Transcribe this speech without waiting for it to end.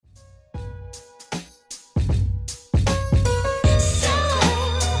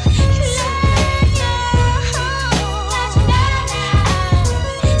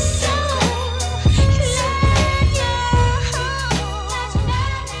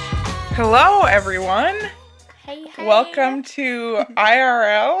Hello, everyone. Hey. Welcome to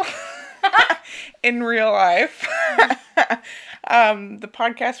IRL in real life. The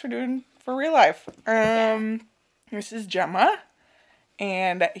podcast we're doing for real life. This is Gemma,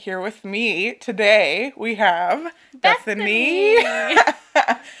 and here with me today we have Bethany.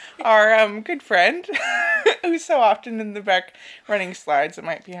 Our good friend, who's so often in the back running slides. It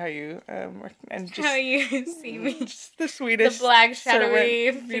might be how you and just how you see me, just the sweetest, the black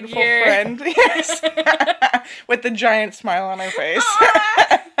shadowy servant, beautiful figure. friend, yes, with the giant smile on her face.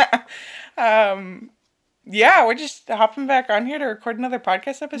 Yeah, we're just hopping back on here to record another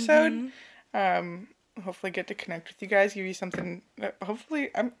podcast episode. Hopefully, get to connect with you guys, give you something. Hopefully,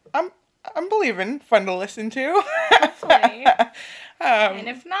 I'm believing fun to listen to. Hopefully. And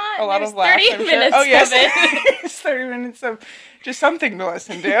if not, a lot there's of laughs, 30 minutes of it. it's 30 minutes of just something to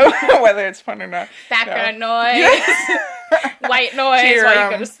listen to, whether it's fun or not. Background noise, white noise while you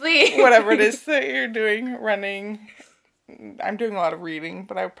go to sleep. Whatever it is that you're doing, running. I'm doing a lot of reading,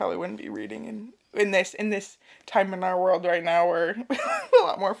 but I probably wouldn't be reading in this time in our world right now where a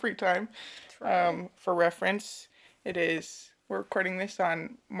lot more free time. For reference, we're recording this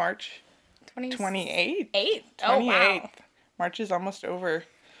on March 28th. 8th? 28th. Oh, wow. March is almost over.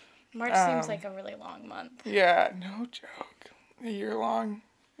 March seems like a really long month. Yeah, no joke. A year long,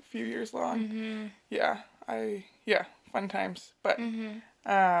 a few years long. Mm-hmm. Yeah, fun times. But,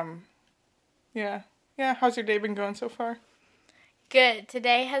 yeah, how's your day been going so far? Good.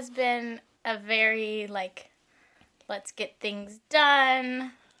 Today has been a very, let's get things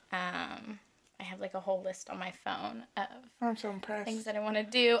done. I have a whole list on my phone of I'm so impressed. things that I want to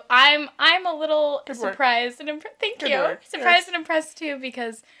do. I'm a little surprised and impressed. Thank you. Surprised and impressed too,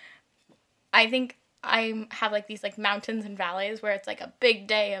 because I think I have these mountains and valleys where it's a big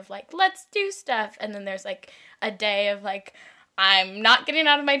day of let's do stuff, and then there's a day of I'm not getting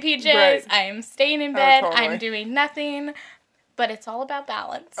out of my PJs. Right. I'm staying in bed. Totally. I'm doing nothing. But it's all about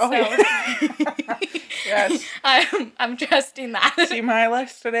balance. Oh, so. yeah. Yes. I'm trusting that. See, my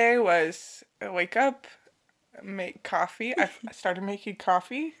list today was wake up, make coffee. I started making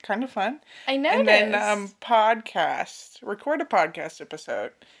coffee. Kind of fun. I noticed. And then record a podcast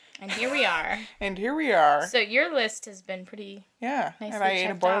episode. And here we are. So your list has been pretty Yeah. nicely And I ate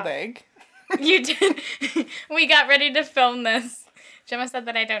a boiled egg. You did. We got ready to film this. Gemma said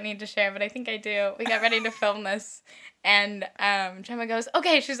that I don't need to share, but I think I do. We got ready to film this. And Gemma goes,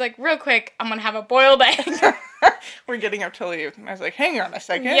 okay, she's like, real quick, I'm going to have a boiled egg. We're getting up to leave. And I was like, hang on a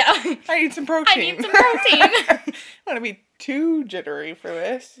second. Yeah. I need some protein. I want to be too jittery for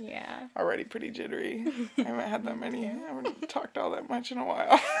this. Yeah. Already pretty jittery. I haven't had that many. I haven't talked all that much in a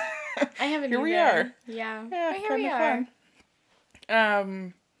while. I haven't Here either. we are. Yeah. Yeah, here we are.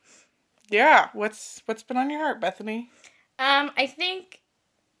 Fun. Yeah, what's been on your heart, Bethany? I think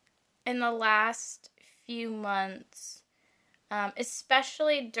in the last few months,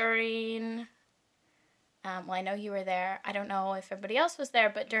 especially during, I know you were there. I don't know if everybody else was there,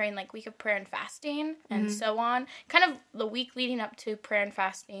 but during week of prayer and fasting and so on, kind of the week leading up to prayer and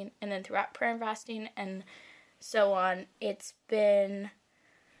fasting, and then throughout prayer and fasting and so on, it's been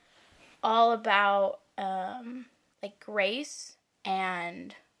all about grace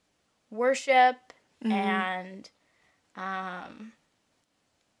and worship and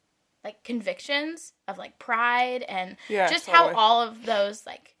convictions of pride and just totally. how all of those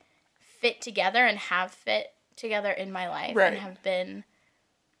fit together and have fit together in my life, right. and have been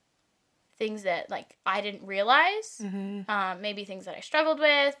things that I didn't realize, maybe things that I struggled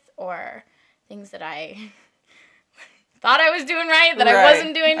with, or things that I thought I was doing right that I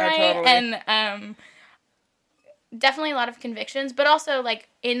wasn't doing right. Totally. And definitely a lot of convictions, but also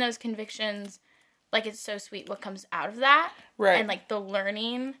in those convictions, it's so sweet what comes out of that, right? And the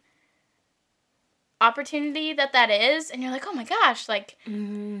learning opportunity that is, and you're oh my gosh,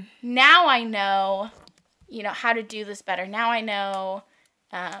 now I know, how to do this better. Now I know,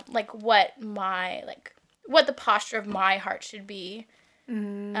 what my what the posture of my heart should be,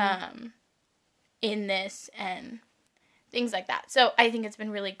 in this and things like that. So I think it's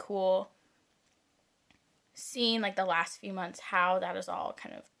been really cool seeing the last few months how that has all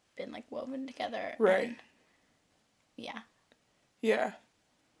kind of been woven together. Right. And, yeah. Yeah.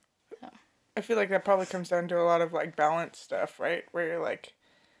 So. I feel that probably comes down to a lot of balance stuff, right? Where you're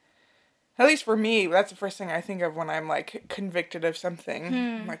at least for me, that's the first thing I think of when I'm convicted of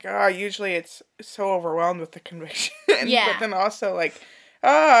something. I'm usually it's so overwhelmed with the conviction. Yeah. But then also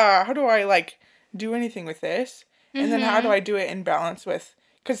how do I do anything with this? And then how do I do it in balance with,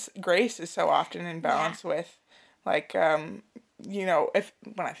 because grace is so often in balance with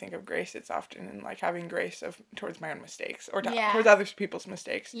when I think of grace, it's often in like having grace towards my own mistakes or Yeah. towards other people's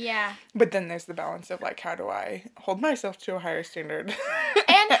mistakes. Yeah. But then there's the balance of like, how do I hold myself to a higher standard?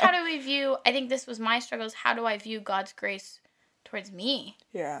 And how do we view, I think this was my struggles, how do I view God's grace towards me?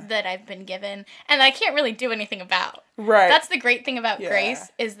 Yeah. That I've been given and I can't really do anything about. Right. That's the great thing about Yeah.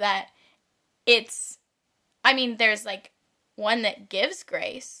 grace is that there's like one that gives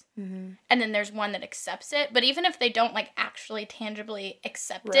grace Mm-hmm. and then there's one that accepts it. But even if they don't like actually tangibly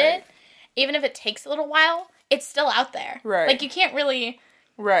accept Right. it, even if it takes a little while, it's still out there. Right. Like you can't really,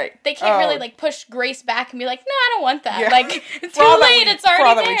 Right. they can't really like push grace back and be like, no, I don't want that. Yeah. Like it's too late. It's already for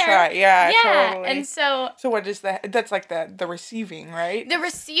all that there. we try. Yeah. Totally. And so what is that? That's like the receiving, right? the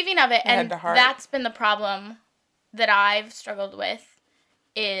receiving of it, and Head to heart. that's been the problem that I've struggled with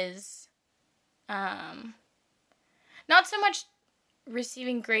is not so much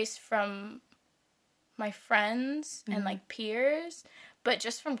receiving grace from my friends and like peers, but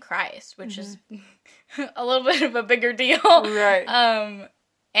just from Christ, which is a little bit of a bigger deal. Right.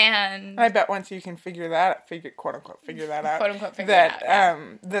 And I bet once you can quote unquote figure that out, quote unquote figure it out, yeah.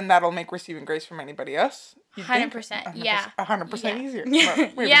 Then that'll make receiving grace from anybody else. 100%, yeah. 100% easier. Yeah.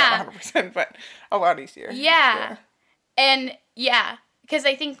 Well, maybe Yeah. not 100%, but a lot easier. Yeah. And yeah, because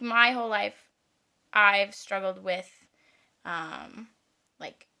I think my whole life I've struggled with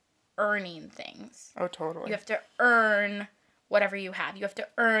like earning things. Oh, totally. You have to earn whatever you have. You have to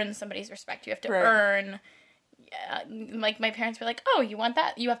earn somebody's respect. You have to Right. earn, like my parents were like, oh, you want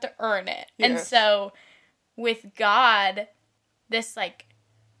that? You have to earn it. Yes. And so with God, this like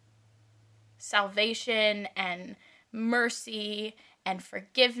salvation and mercy and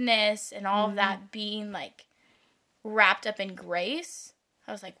forgiveness and all of that being like wrapped up in grace,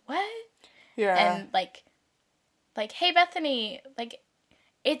 I was like, what? Yeah. And like, hey, Bethany, like,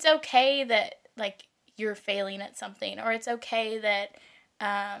 it's okay that, like, you're failing at something, or it's okay that,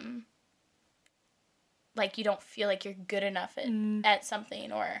 like, you don't feel like you're good enough at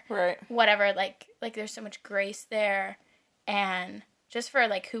something, or right. whatever, like, there's so much grace there, and just for,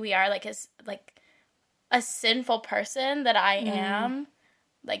 like, who we are, like, as, like, a sinful person that I am,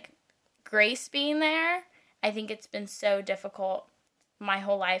 like, grace being there, I think it's been so difficult my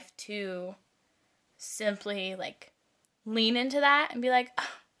whole life to simply, like, lean into that and be like,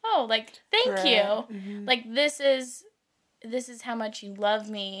 oh, like, thank Right. you. Mm-hmm. Like, this is how much you love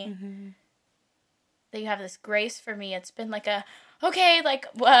me, that you have this grace for me. It's been like a, okay, like,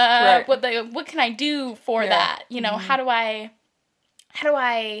 Right. what can I do for that? You know, how do I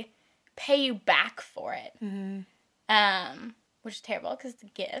pay you back for it? Which is terrible because it's a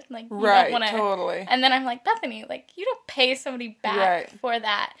gift. Like, you Right, don't want to. totally. And then I'm like, Bethany, like, you don't pay somebody back Right. for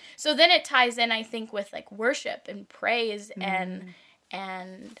that. So then it ties in, I think, with like worship and praise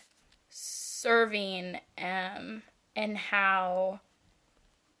and serving, and how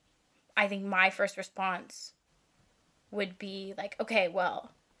I think my first response would be like, okay, well,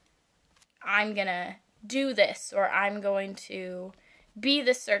 I'm gonna do this, or I'm going to be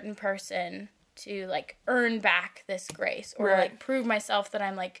this certain person to like earn back this grace, or Right. like prove myself that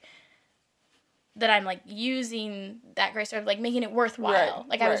I'm like using that grace, or like making it worthwhile. Right,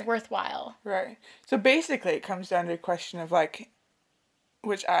 Like I was right. worthwhile. Right. So basically it comes down to a question of like,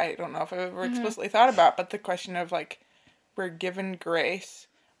 which I don't know if I've ever explicitly thought about, but the question of like, we're given grace,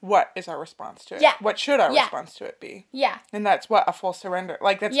 what is our response to it? Yeah. What should our Yeah. response to it be? Yeah. And that's what a full surrender,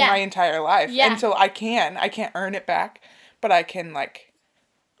 like that's Yeah. my entire life. Yeah. And so I can't earn it back, but I can like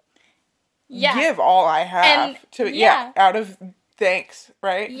Yeah. give all I have And- to yeah. out of thanks,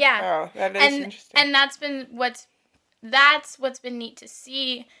 right? Yeah. Oh, that is interesting. And that's what's been neat to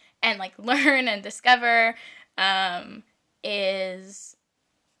see and like learn and discover, is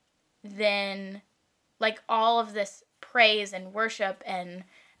then like all of this praise and worship and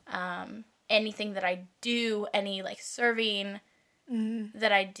anything that I do, any like serving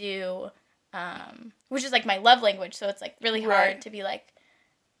that I do, which is like my love language. So it's like really hard Right. to be like,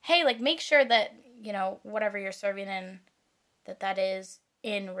 hey, like make sure that, you know, whatever you're serving in, that is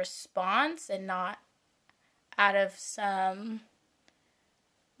in response and not out of some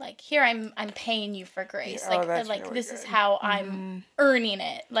like, here I'm paying you for grace. Yeah, oh, like that's like really this is good. how I'm earning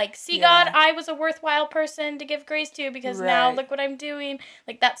it. Like, see, Yeah. God, I was a worthwhile person to give grace to because now Right. look what I'm doing.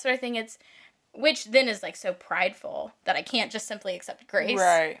 Like that sort of thing. It's which then is like so prideful that I can't just simply accept grace.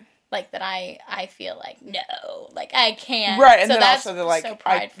 Right. Like that I feel like no, like I can't. Right, and so then that's also the like so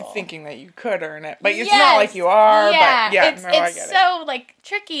prideful. thinking that you could earn it, but it's Yes. not like you are. Yeah, But yeah, it's no, I it's get it. so like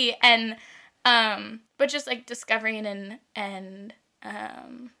tricky and but just like discovering and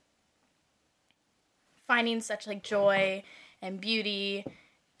finding such like joy and beauty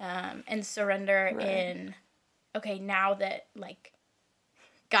and surrender Right. in okay, now that, like,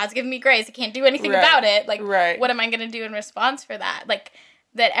 God's given me grace, I can't do anything about it. Like, what am I going to do in response for that? Like,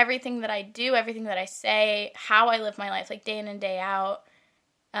 that everything that I do, everything that I say, how I live my life, like, day in and day out,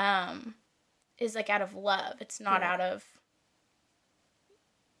 is, like, out of love. It's not out of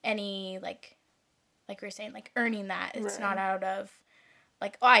any, like we were saying, like, earning that. It's not out of,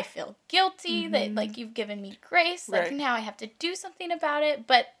 like, oh, I feel guilty that, like, you've given me grace. Like, now I have to do something about it.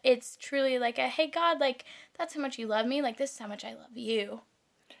 But it's truly like a, hey, God, like, that's how much you love me. Like, this is how much I love you.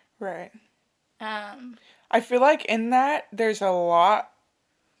 Right. I feel like in that, there's a lot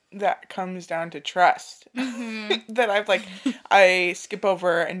that comes down to trust that I skip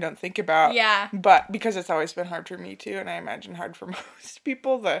over and don't think about. Yeah. But because it's always been hard for me too, and I imagine hard for most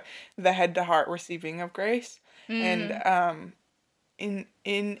people, the head to heart receiving of grace. And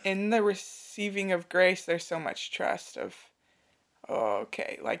in the receiving of grace, there's so much trust of,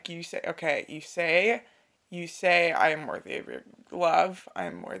 like you say, I am worthy of your love. I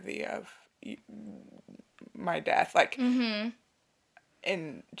am worthy of my death. Like,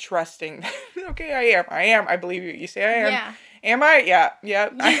 and trusting, okay, I am. I believe you. You say I am. Yeah. Am I? Yeah.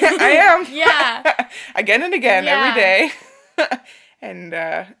 I am. Yeah. Again and again, every day. And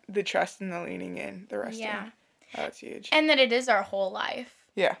the trust and the leaning in, the resting. Yeah. Oh, that's huge. And that it is our whole life.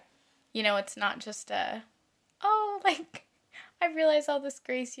 Yeah. You know, it's not just like, I realize all this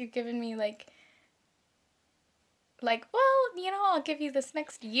grace you've given me, like, well, you know, I'll give you this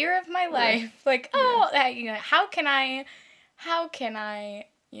next year of my life. Like, you know, how can I,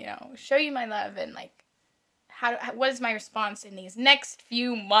 you know, show you my love, and, like, what is my response in these next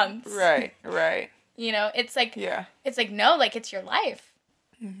few months? Right. You know, it's like, no, like, it's your life.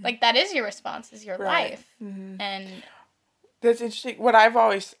 Like, that is your response, is your life. And that's interesting. What I've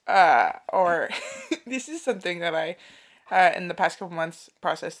always, or this is something that I, in the past couple months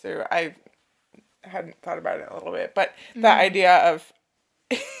processed through, I hadn't thought about it a little bit, but the idea of,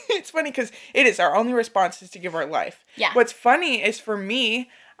 it's funny because it is our only response is to give our life. Yeah. What's funny is for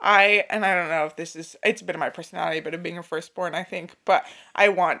me, I don't know if it's a bit of my personality, but of being a firstborn, I think, but I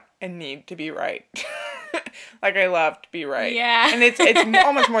want and need to be right. Like, I love to be right. Yeah. And it's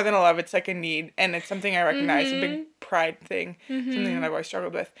almost more than a love, it's like a need, and it's something I recognize, a big pride thing, something that I've always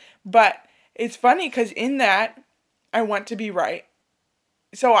struggled with. But it's funny because in that, I want to be right.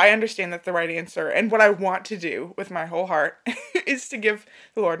 So I understand that's the right answer. And what I want to do with my whole heart is to give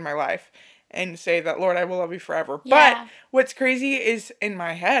the Lord my life and say that, Lord, I will love you forever. Yeah. But what's crazy is in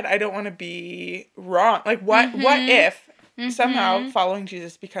my head, I don't want to be wrong. Like, what if somehow following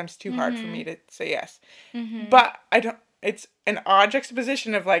Jesus becomes too hard for me to say yes? But it's an odd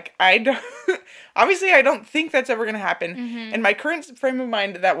juxtaposition of, like, obviously I don't think that's ever going to happen. In my current frame of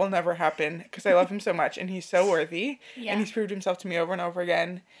mind, that will never happen because I love him so much and he's so worthy. And he's proved himself to me over and over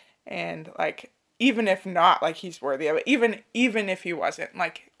again. And, like, even if not, like, he's worthy of it. Even if he wasn't,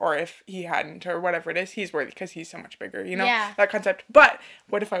 like, or if he hadn't, or whatever it is, he's worthy because he's so much bigger, you know? Yeah. That concept. But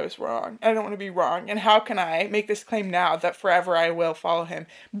what if I was wrong? I don't want to be wrong. And how can I make this claim now that forever I will follow him?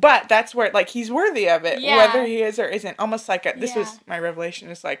 But that's where, like, he's worthy of it, whether he is or isn't. Almost like this was my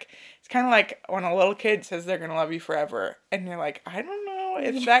revelation. It's like, it's kind of like when a little kid says they're going to love you forever. And you're like, I don't know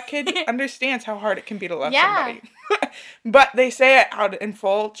if that kid understands how hard it can be to love somebody. But they say it out in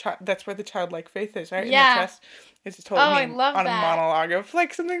full. That's where the childlike faith is, right? Yeah. In the chest. It's totally on that. a monologue of,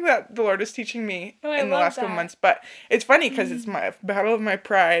 like, something that the Lord is teaching me in the last couple months. But it's funny because it's my battle of my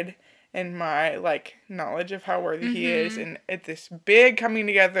pride and my, like, knowledge of how worthy he is. And it's this big coming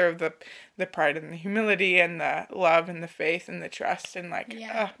together of the pride and the humility and the love and the faith and the trust. And, like,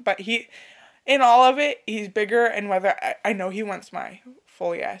 but he, in all of it, he's bigger. And whether, I know he wants my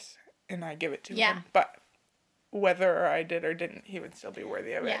full yes. And I give it to him. But whether I did or didn't, he would still be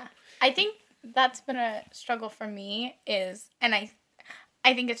worthy of it. Yeah. I think that's been a struggle for me and I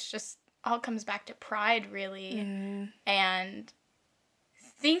think it's just all comes back to pride, really. And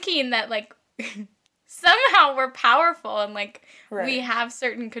thinking that, like, somehow we're powerful and, like, we have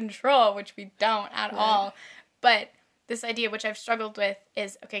certain control, which we don't at all. But this idea, which I've struggled with,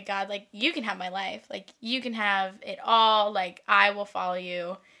 is, okay, God, like, you can have my life. Like, you can have it all. Like, I will follow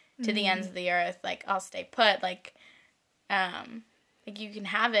you to the ends of the earth. Like, I'll stay put. Like, you can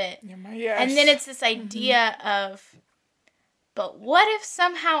have it. Yes. And then it's this idea of, but what if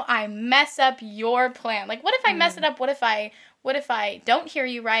somehow I mess up your plan? Like, what if I mess it up? What if I don't hear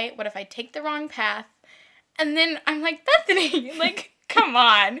you right? What if I take the wrong path? And then I'm like, Bethany, like, come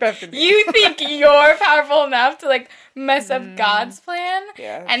on. Bethany. You think you're powerful enough to, like, mess up God's plan?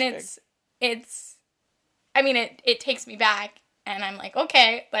 Yeah. And it's, I mean, it takes me back, and I'm like,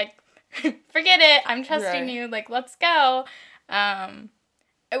 okay, like, forget it. I'm trusting you. Like, let's go.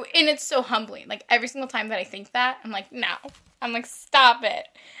 and it's so humbling. Like, every single time that I think that, I'm like, no. I'm like, stop it.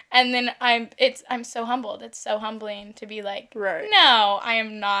 And then I'm so humbled. It's so humbling to be like, right. No, I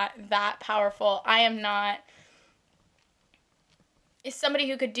am not that powerful. I am not is somebody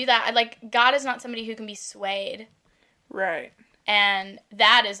who could do that. God is not somebody who can be swayed. Right. And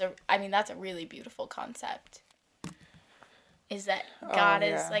that is that's a really beautiful concept. Is that God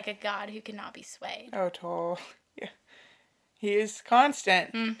is like a God who cannot be swayed. Oh, totally. Yeah. He is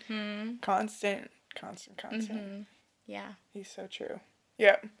constant. Mm-hmm. Constant. Mm-hmm. Yeah. He's so true.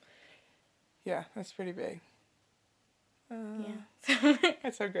 Yep. Yeah, that's pretty big. Yeah.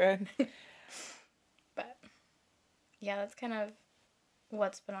 That's so good. But, yeah, that's kind of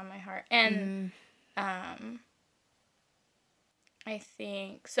what's been on my heart. And, I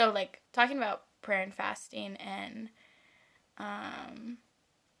think, so, like, talking about prayer and fasting and,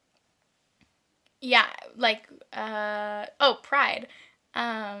 pride.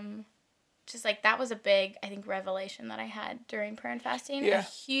 Just, like, that was a big, I think, revelation that I had during prayer and fasting. Yeah. A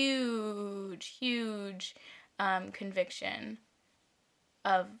huge, huge conviction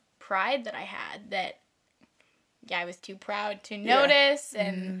of pride that I had that, I was too proud to notice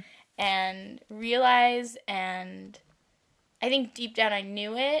and realize, and I think deep down I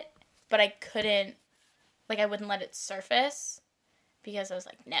knew it, but I couldn't, I wouldn't let it surface because I was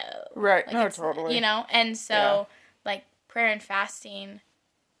like, no. Right, no, totally. And so, prayer and fasting,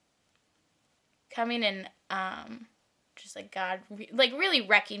 coming and, just, God, really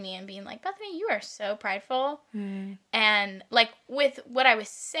wrecking me and being like, Bethany, you are so prideful. Mm. And, with what I was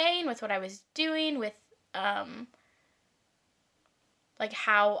saying, with what I was doing, with,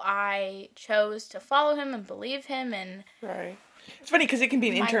 how I chose to follow him and believe him and... Right. It's funny because it can be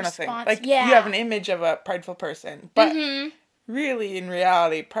an internal thing. You Yeah. have an image of a prideful person, but really, in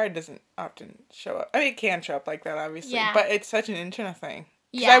reality, pride doesn't often show up. I mean, it can show up like that, obviously, but it's such an internal thing.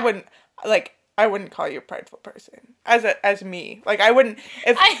 Because I wouldn't call you a prideful person as me. I wouldn't,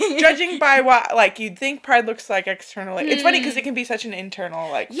 judging by what, you'd think pride looks like externally. It's funny because it can be such an internal,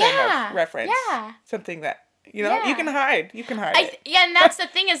 frame of reference. Yeah. Something that, you can hide. You can hide it. Yeah, and that's the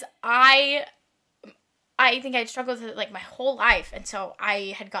thing is, I think I'd struggled with it, my whole life. And so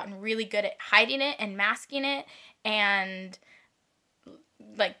I had gotten really good at hiding it and masking it and,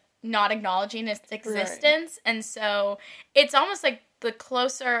 not acknowledging its existence. Right. And so it's almost like the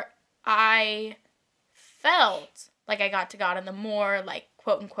closer I felt I got to God and the more,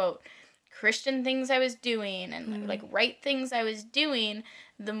 quote unquote, Christian things I was doing and, right things I was doing,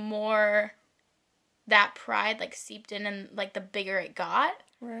 the more that pride, seeped in and, the bigger it got.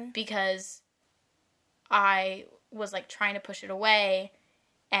 Right. Because I was, trying to push it away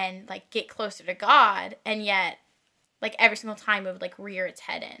and, get closer to God, and yet, every single time it would, rear its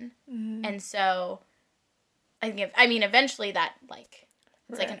head in. Mm-hmm. And so, eventually that,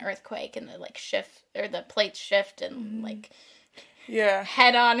 it's like an earthquake and the, shift, or the plates shift and,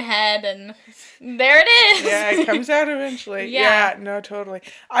 head on head, and there it is. Yeah, it comes out eventually. Yeah, no, totally.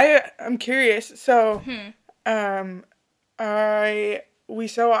 I'm curious. So, we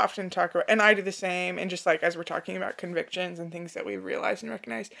so often talk about, and I do the same, and just as we're talking about convictions and things that we realize and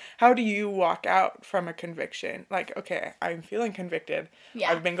recognize, how do you walk out from a conviction? Okay, I'm feeling convicted. Yeah.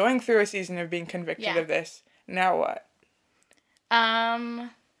 I've been going through a season of being convicted of this. Now what? That's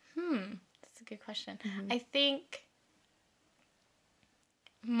a good question. Mm-hmm. I think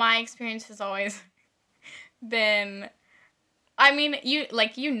my experience has always been, when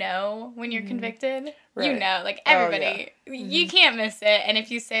you're convicted, right. Everybody, you can't miss it. And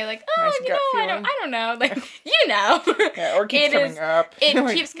if you say nice I don't know, yeah, or keeps coming up.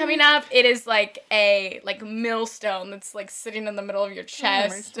 It keeps coming up. It is a millstone that's sitting in the middle of your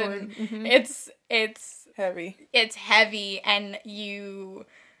chest, and it's heavy. It's heavy, and you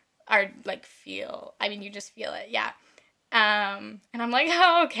are you just feel it, yeah. And I'm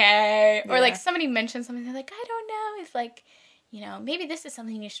oh, okay. Or somebody mentions something, they're I don't know if maybe this is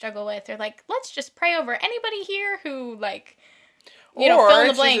something you struggle with, or let's just pray over anybody here who fill in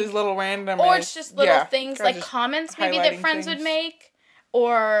the blank. Just little random, or it's just little things comments maybe that friends would make,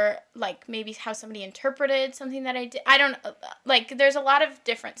 or maybe how somebody interpreted something that I did. I don't there's a lot of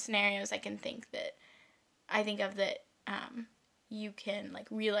different scenarios I can think of that you can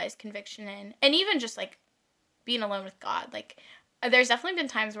realize conviction in, and even just being alone with God. There's definitely been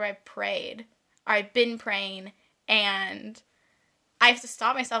times where I've prayed, or I've been praying, and I have to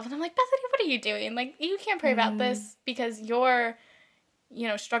stop myself, and I'm Bethany, what are you doing? You can't pray about this because you're,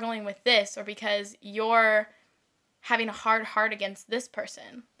 struggling with this, or because you're having a hard heart against this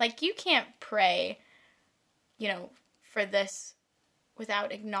person. You can't pray, for this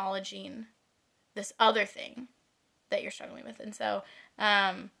without acknowledging this other thing that you're struggling with. And so,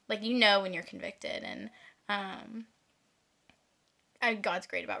 like, you know when you're convicted, and God's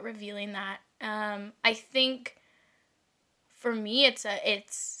great about revealing that. I think for me,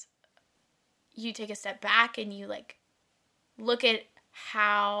 it's you take a step back and you, like, look at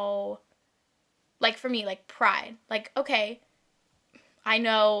how, like, for me, like, pride. Like, okay, I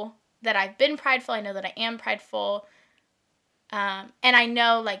know that I've been prideful. I know that I am prideful. And I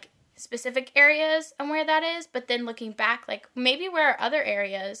know, like, specific areas and where that is. But then looking back, like, maybe where are other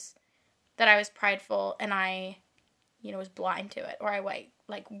areas that I was prideful and I, was blind to it. Or I,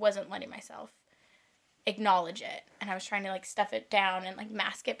 like, wasn't letting myself acknowledge it. And I was trying to, like, stuff it down and, like,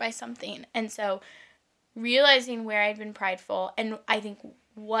 mask it by something. And so realizing where I'd been prideful, and I think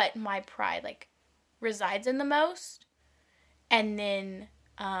what my pride, like, resides in the most. And then,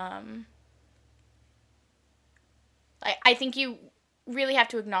 I think you really have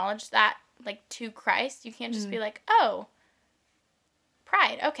to acknowledge that, like, to Christ. You can't just be like, oh,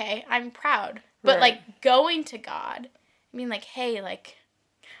 pride, okay, I'm proud. But, like, going to God, I mean, like, hey, like,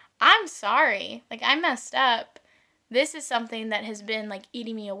 I'm sorry. Like, I messed up. This is something that has been, like,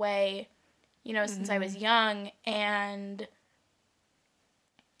 eating me away, since I was young. And,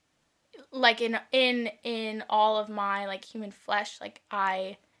 like, in all of my, like, human flesh, like,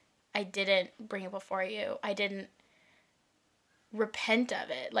 I didn't bring it before you. I didn't repent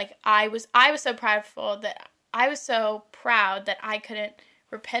of it. Like, I was so prideful that I was so proud that I couldn't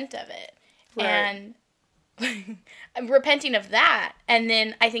repent of it. Right. And I'm repenting of that. And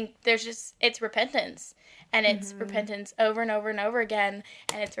then I think it's repentance. And it's repentance over and over and over again.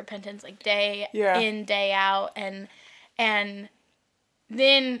 And it's repentance, like, day in, day out. And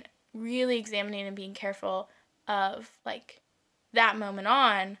then really examining and being careful of, like, that moment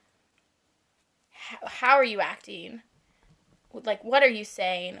on, how are you acting? Like, what are you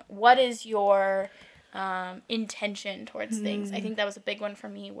saying? What is your intention towards things? I think that was a big one for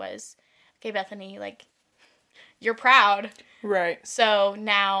me was, okay, Bethany, like, you're proud. Right. So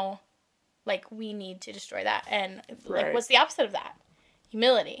now, like, we need to destroy that. And, like, what's the opposite of that?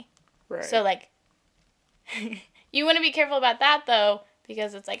 Humility. Right. So, like, you want to be careful about that, though,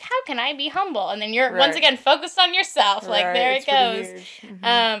 because it's like, how can I be humble? And then you're, once again, focused on yourself. Like, there it goes.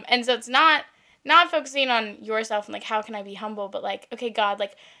 And so it's not focusing on yourself and, like, how can I be humble, but, like, okay, God,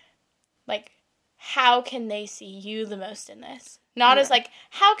 like, how can they see you the most in this? Not as, like,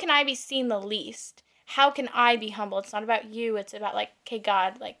 how can I be seen the least? How can I be humble? It's not about you. It's about, like, okay,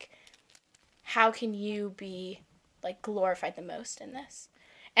 God, like, how can you be, like, glorified the most in this?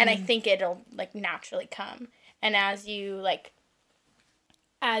 And I think it'll, like, naturally come. And as you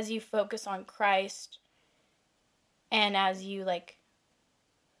focus on Christ, and as you, like,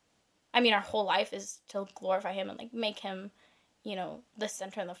 I mean, our whole life is to glorify him and, like, make him, the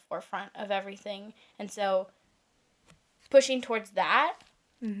center and the forefront of everything. And so pushing towards that,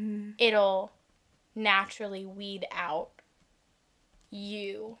 it'll naturally weed out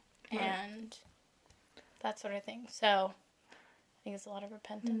you and that sort of thing. So I think it's a lot of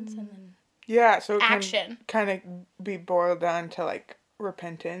repentance and then so it action. Kind of be boiled down to, like,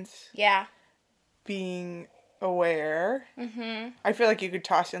 repentance. Yeah. Being aware. I feel like you could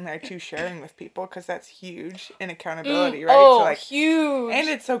toss in there too sharing with people, because that's huge in accountability, right? Oh, so, like, huge. And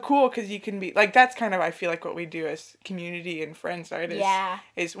it's so cool because you can be like, that's kind of, I feel like, what we do as community and friends, right?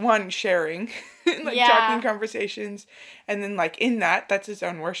 Is one, sharing, like, talking conversations, and then, like, in that's his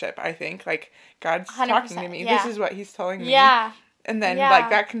own worship. I think, like, God's talking to me. This is what he's telling me. And then,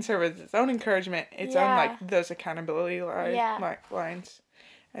 like, that can serve as its own encouragement, its own, like, those accountability lines,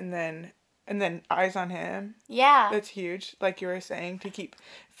 and then eyes on him. Yeah. That's huge, like you were saying, to keep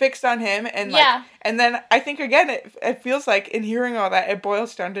fixed on him. And, like, and then I think, again, it feels like, in hearing all that, it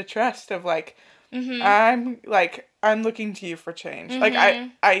boils down to trust of, like, I'm looking to you for change. Like,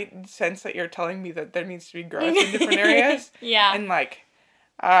 I sense that you're telling me that there needs to be growth in different areas. And, like,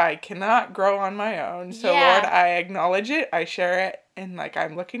 I cannot grow on my own. So, Lord, I acknowledge it. I share it. And, like,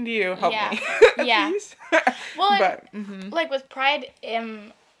 I'm looking to you. Help me. Please. Well, but, like, with pride,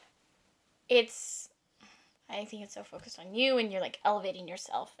 I think it's so focused on you, and you're, like, elevating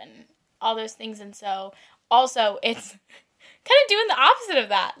yourself and all those things. And so also it's kind of doing the opposite of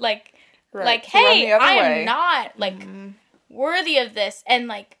that. Like, like, hey, I am not, like, worthy of this. And,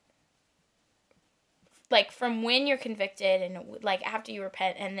 like, from when you're convicted and, like, after you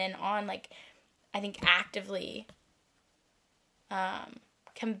repent, and then on, like, I think actively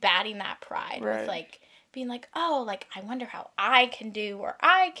combating that pride with, like, being like, oh, like, I wonder how I can do, or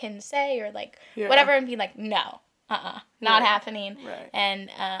I can say, or, like, whatever, and being like, no, not happening. And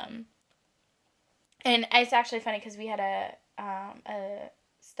it's actually funny, because we had a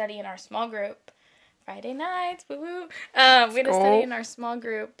study in our small group Friday nights, woo-woo. We had a study in our small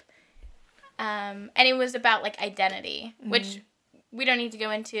group. And it was about, like, identity, which we don't need to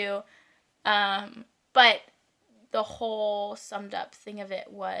go into. But the whole summed up thing of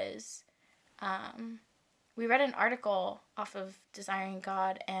it was, we read an article off of Desiring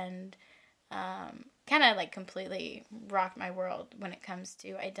God, and kind of, like, completely rocked my world when it comes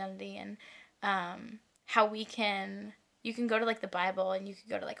to identity, and how you can go to, like, the Bible, and you can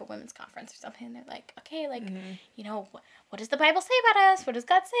go to, like, a women's conference or something, and they're like, okay, like, you know, what does the Bible say about us? What does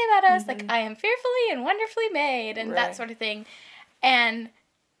God say about us? Like, I am fearfully and wonderfully made, and that sort of thing. And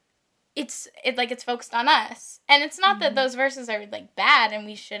it's focused on us. And it's not that those verses are, like, bad, and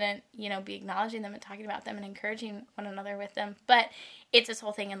we shouldn't, you know, be acknowledging them and talking about them and encouraging one another with them. But it's this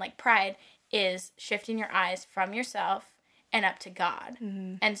whole thing, and, like, pride is shifting your eyes from yourself and up to God.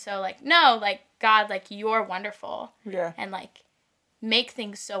 And so, like, no, like, God, like, you're wonderful. Yeah. And, like, make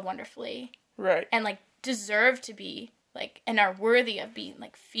things so wonderfully. Right. And, like, deserve to be, like, and are worthy of being,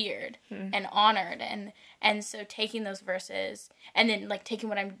 like, feared and honored. And so taking those verses and then, like, taking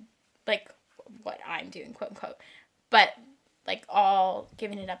what I'm doing, quote unquote, but, like, all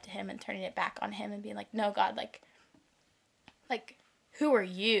giving it up to him and turning it back on him and being like, no, God, like, who are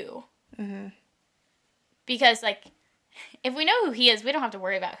you? Because, like, if we know who he is, we don't have to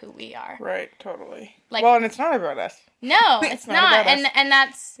worry about who we are. Right, totally. Like, well, and it's not about us. No, it's not. And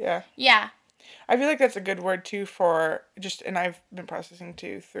that's... Yeah. I feel like that's a good word, too, for just... And I've been processing,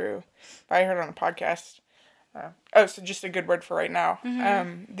 too, through... I heard on a podcast. So just a good word for right now.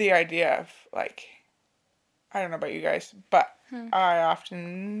 The idea of, like... I don't know about you guys, but I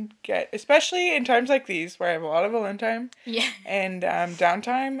often get... Especially in times like these, where I have a lot of alone time. Yeah. And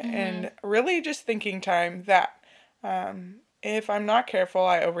downtime. And really just thinking time that... if I'm not careful,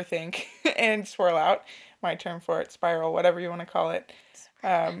 I overthink and swirl out. My term for it, spiral, whatever you want to call it.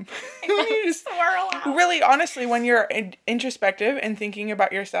 You just swirl out. Really, honestly, when you're introspective and thinking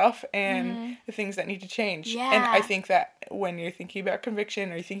about yourself and the things that need to change. Yeah. And I think that when you're thinking about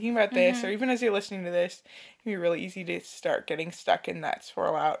conviction or you're thinking about this, or even as you're listening to this, it can be really easy to start getting stuck in that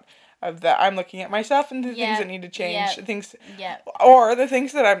swirl out of that I'm looking at myself and the things that need to change, things, or the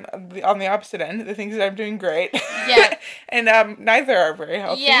things that I'm on the opposite end, the things that I'm doing great, and neither are very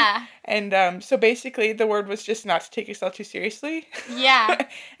healthy. And so basically, the word was just not to take yourself too seriously.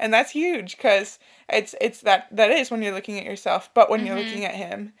 And that's huge because it's that is when you're looking at yourself, but when you're looking at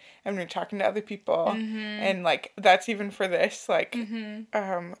him and when you're talking to other people, and like that's even for this, like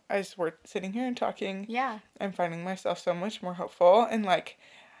as we're sitting here and talking, I'm finding myself so much more hopeful and like.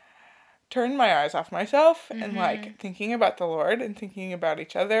 Turn my eyes off myself and like thinking about the Lord and thinking about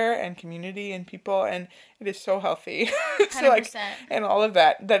each other and community and people, and it is so healthy. So like, and all of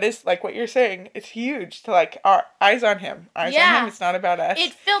that is like what you're saying. It's huge to like our eyes on him. Eyes on him. It's not about us.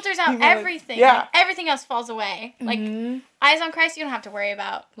 It filters out everything. Like, everything else falls away. Like eyes on Christ, you don't have to worry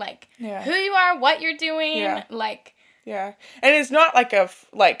about like who you are, what you're doing, like. Yeah, and it's not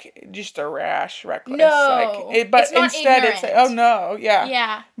like just a rash, reckless. No, but it's not instead ignorant. it's like, oh no,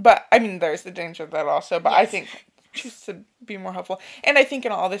 yeah. But I mean, there's the danger of that also. But I think just to be more helpful, and I think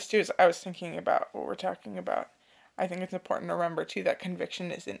in all this too, is I was thinking about what we're talking about. I think it's important to remember too that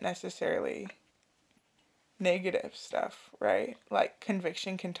conviction isn't necessarily negative stuff, right? Like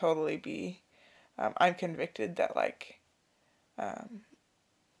conviction can totally be, I'm convicted that like.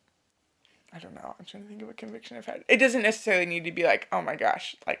 I don't know. I'm trying to think of a conviction I've had. It doesn't necessarily need to be like, oh my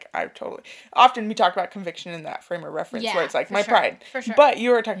gosh, like I've totally. Often we talk about conviction in that frame of reference where it's like my pride. For sure. But you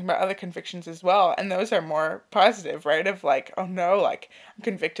were talking about other convictions as well, and those are more positive, right? Of like, oh no, like I'm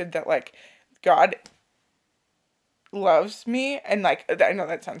convicted that like God loves me, and like I know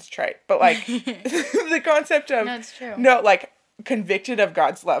that sounds trite, but like the concept of no, it's true. No, like convicted of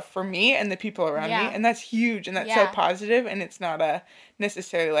God's love for me and the people around me, and that's huge, and that's so positive, and it's not a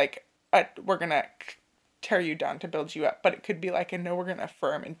necessarily like. We're going to tear you down to build you up. But it could be like, no, we're going to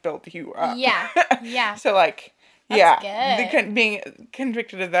affirm and build you up. Yeah. So, like, that's good. Being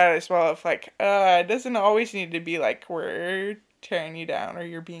convicted of that as well. Of, like, it doesn't always need to be, like, we're tearing you down or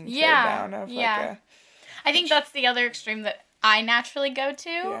you're being teared down. Of, like, I think that's the other extreme that I naturally go to.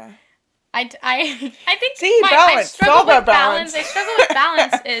 Yeah. I think balance. I struggle with balance. I struggle with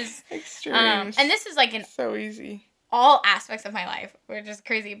balance is... Extremes. And this is, like, so easy. All aspects of my life, which is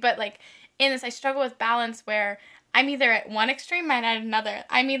crazy. But, like, in this, I struggle with balance where I'm either at one extreme and at another.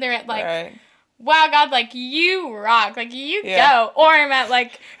 I'm either at, like, wow, God, like, you rock. Like, you go. Or I'm at,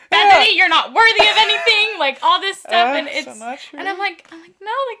 like, Bethany, you're not worthy of anything. Like, all this stuff. And it's, so and I'm like,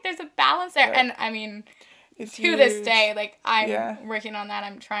 no, like, there's a balance there. And, I mean, it's to huge. this day, like, I'm working on that.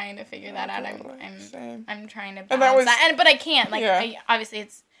 I'm trying to figure that out. I'm trying to balance that. But I can't. Like, obviously,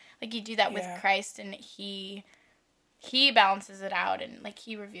 it's, Like, you do that with Christ, and he balances it out, and, like,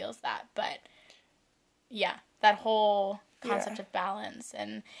 he reveals that. But, yeah, that whole concept of balance,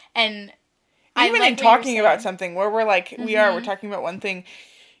 and even in talking about something where we're like, we're talking about one thing,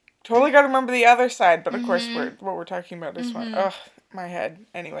 totally got to remember the other side, but of course what we're talking about is one. Ugh, my head.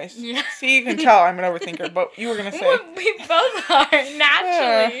 Anyways. Yeah. See, you can tell I'm an overthinker, but you were going to say. We both are,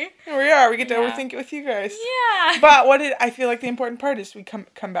 naturally. We are. We get to overthink it with you guys. Yeah. But I feel like the important part is we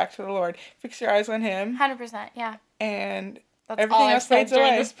come back to the Lord. Fix your eyes on Him. 100%, yeah. And that's everything all else fades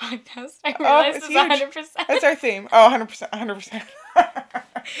away. This podcast. I realize it's 100%. That's our theme. Oh, 100%. 100%.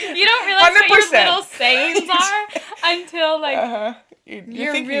 You don't realize 100%. What your little sayings are until, like,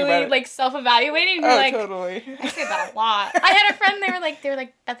 you're really, like, self-evaluating. You're like, totally. I say that a lot. I had a friend, they were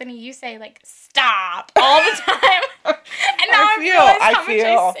like, Bethany, you say, like, stop all the time. And now I realize how much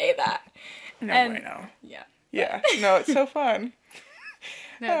I say that. No, I know. Yeah. Yeah. No, it's so fun.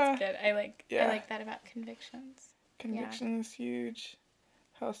 No, it's good. I like that about convictions. Conviction is huge.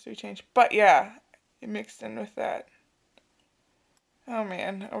 How else do we change? But yeah, it mixed in with that. Oh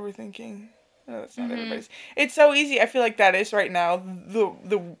man, overthinking. No, that's not everybody's. It's so easy. I feel like that is right now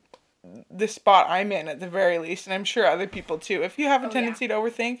the spot I'm in at the very least, and I'm sure other people too. If you have a tendency to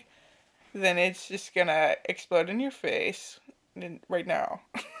overthink, then it's just gonna explode in your face right now.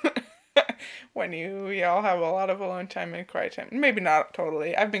 When we all have a lot of alone time and quiet time. Maybe not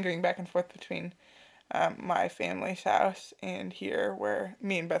totally. I've been going back and forth between my family's house and here, where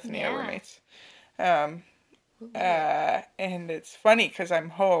me and Bethany are roommates. And it's funny because I'm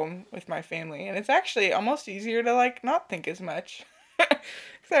home with my family, and it's actually almost easier to, like, not think as much. Because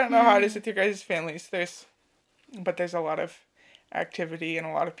I don't know how it is with your guys' families. There's a lot of activity and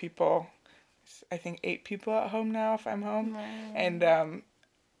a lot of people. I think 8 people at home now if I'm home. Wow. And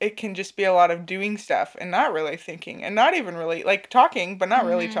it can just be a lot of doing stuff and not really thinking, and not even really, like, talking, but not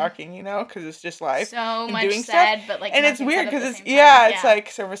really talking, you know, because it's just life. So much doing said, stuff. But, like, and it's weird because it's it's like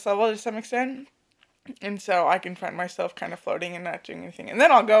service level to some extent. And so I can find myself kind of floating and not doing anything. And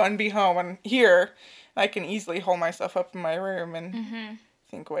then I'll go and be home, and here I can easily hold myself up in my room and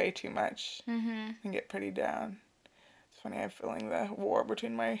think way too much and get pretty down. It's funny, I'm feeling the war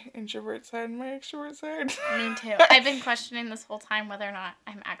between my introvert side and my extrovert side. Me too. I've been questioning this whole time whether or not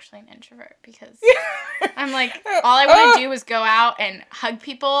I'm actually an introvert, because I'm like, all I want to do is go out and hug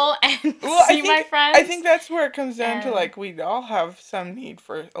people and see my friends. I think that's where it comes down to, like, we all have some need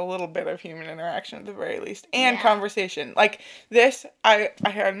for a little bit of human interaction at the very least, and conversation. Like this, I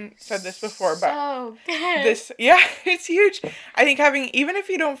hadn't said this before, but so good. This, it's huge. I think having, even if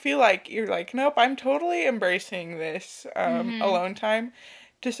you don't feel like you're like, nope, I'm totally embracing this alone time,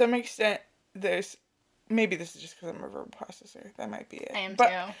 to some extent. Maybe this is just because I'm a verb processor. That might be it. I am too.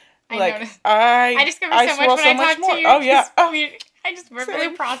 I discover so much when I talk to you. Oh, yeah. I just verbally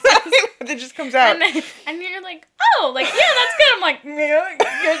process. It just comes out. And you're like, oh, like, yeah, that's good. I'm like,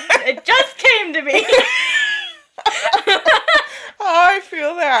 it just came to me. I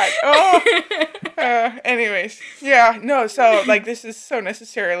feel that. Oh. Anyways. Yeah, no, so, like, this is so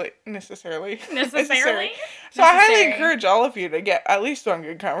necessary. So I highly encourage all of you to get at least one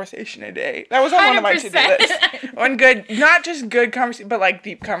good conversation a day. That was on one of my to-do lists. One good, not just good conversation, but, like,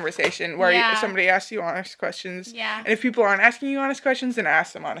 deep conversation where somebody asks you honest questions. Yeah. And if people aren't asking you honest questions, then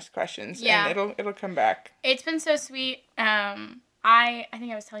ask them honest questions. Yeah. And it'll come back. It's been so sweet. I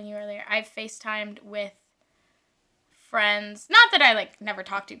think I was telling you earlier, I've FaceTimed with friends, not that I, like, never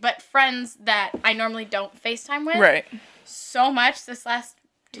talk to, but friends that I normally don't FaceTime with. Right. So much this last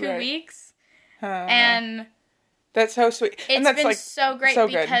 2 weeks. And that's so sweet. It's been, like, so great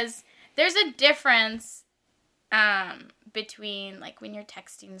because there's a difference between, like, when you're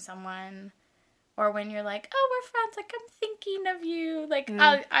texting someone or when you're like, oh, we're friends, like, I'm thinking of you. Like,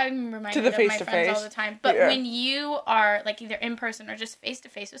 I'm reminded of my friends all the time. But when you are, like, either in person or just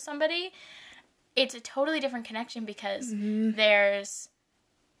face-to-face with somebody, it's a totally different connection because there's,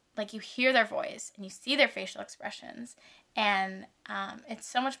 like, you hear their voice and you see their facial expressions, and it's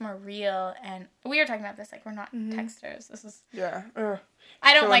so much more real. And we were talking about this, like, we're not texters. This is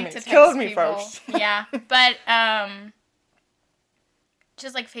I don't like to text people. Folks. Yeah, but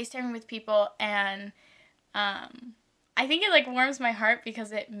just, like, FaceTiming with people, and I think it, like, warms my heart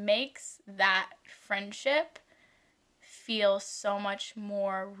because it makes that friendship feel so much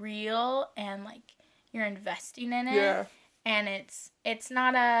more real, and, like, you're investing in it. Yeah. And it's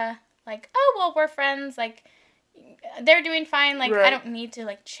not a, like, oh, well, we're friends, like, they're doing fine, like, I don't need to,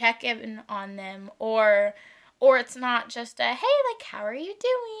 like, check in on them, or it's not just a, hey, like, how are you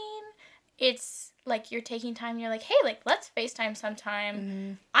doing? It's, like, you're taking time, you're like, hey, like, let's FaceTime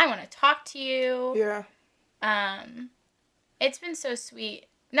sometime. I want to talk to you. Yeah. It's been so sweet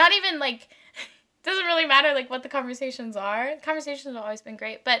not even, like, doesn't really matter, like, what the conversations are. Conversations have always been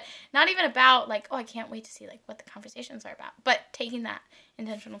great, but not even about, like, oh, I can't wait to see, like, what the conversations are about, but taking that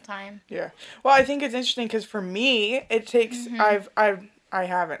intentional time. Yeah. Well, I think it's interesting because for me, it takes, I've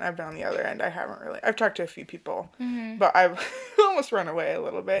been on the other end. I haven't really, I've talked to a few people, but I've almost run away a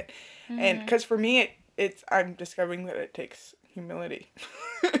little bit. And because for me, I'm discovering that it takes humility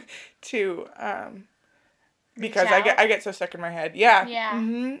to, because I get so stuck in my head. Yeah. Yeah.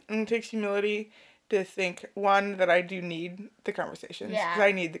 And it takes humility to think, one, that I do need the conversations. Yeah. Because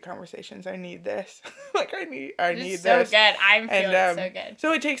I need the conversations. I need this. Like, I need so this. Good. I'm feeling so good.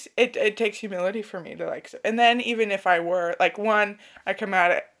 So it takes humility for me to, like, and then even if I were, like, one, I come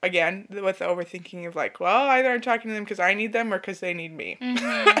at it, again, with the overthinking of, like, well, either I'm talking to them because I need them or because they need me.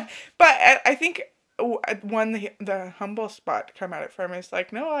 But I think one, the humble spot to come at it from is,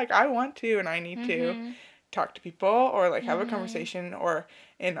 like, no, like, I want to and I need to talk to people or, like, have a conversation, or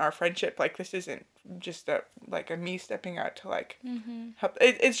in our friendship, like, this isn't just a me stepping out to, like, help.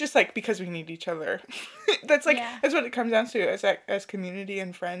 It's just, like, because we need each other. That's, like, that's what it comes down to as community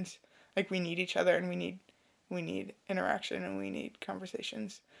and friends. Like, we need each other and we need interaction and we need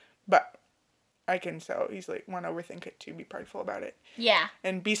conversations. But I can so easily want to overthink it to be prideful about it. Yeah.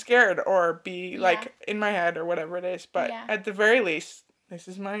 And be scared or be, like, in my head or whatever it is. But at the very least, this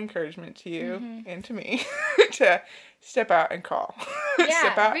is my encouragement to you and to me to step out and call. Yeah,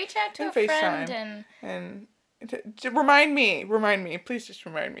 step out reach out to a FaceTime friend and to remind me, please just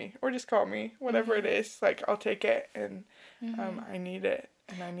remind me, or just call me, whatever it is. Like, I'll take it, and I need it,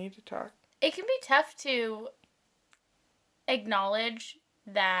 and I need to talk. It can be tough to acknowledge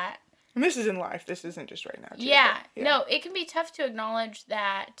that. And this is in life. This isn't just right now. Too, yeah, no, it can be tough to acknowledge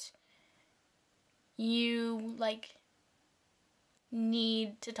that you, like,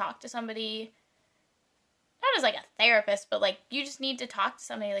 need to talk to somebody, not as, like, a therapist, but, like, you just need to talk to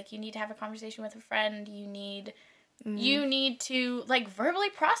somebody. Like, you need to have a conversation with a friend. You need to, like, verbally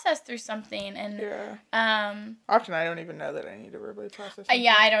process through something. And often I don't even know that I need to verbally process something.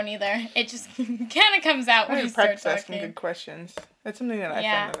 Yeah, I don't either. It just kind of comes out when you start practice talking. asking good questions. That's something that I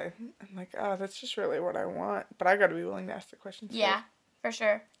found that I'm like, oh, that's just really what I want, but I got to be willing to ask the questions. Yeah, for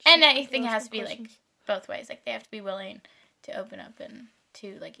sure. And I think it has to be, like, both ways. Like, they have to be willing to open up and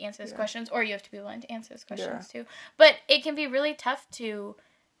to, like, answer those questions, or you have to be willing to answer those questions too. But it can be really tough to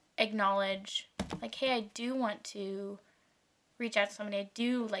acknowledge, like, hey, I do want to reach out to somebody. I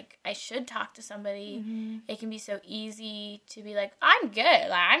do, like, I should talk to somebody. It can be so easy to be like, I'm good,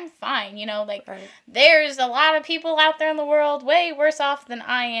 like, I'm fine, you know, like, there's a lot of people out there in the world way worse off than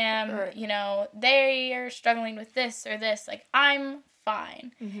I am, you know, they are struggling with this or this, like, I'm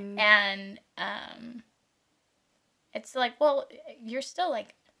fine. And, it's like, well, you're still,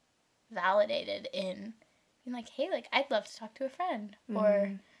 like, validated in being like, hey, like, I'd love to talk to a friend.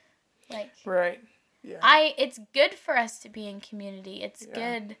 Or, like... Right. Yeah. It's good for us to be in community. It's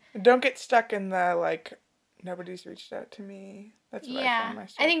good. Don't get stuck in the, like, nobody's reached out to me. That's what I find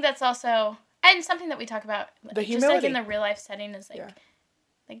myself. I think that's also... And something that we talk about, the just, humility. like, in the real life setting is, like,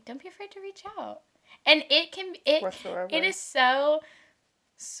 like, don't be afraid to reach out. And it is so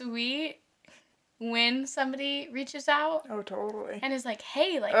sweet when somebody reaches out. Oh, totally. And is like,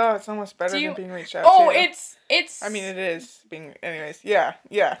 hey, like... Oh, it's almost better than being reached out to. It's... I mean, it is being... Anyways, yeah.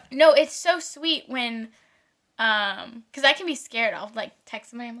 No, it's so sweet when... Because I can be scared. I'll, like, text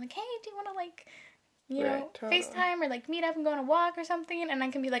somebody. I'm like, hey, do you want to, like... You know, totally. FaceTime or, like, meet up and go on a walk or something. And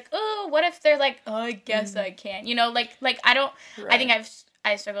I can be like, oh, what if they're like, oh, I guess I can. You know, like I don't... I think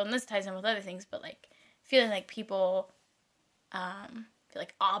I struggled, and this ties in with other things, but, like, feeling like people... feel,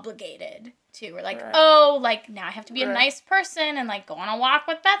 like, obligated to, or, like, oh, like, now I have to be a nice person and, like, go on a walk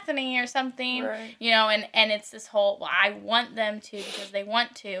with Bethany or something, you know, and it's this whole, well, I want them to because they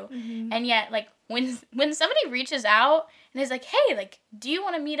want to, and yet, like, when somebody reaches out and is like, hey, like, do you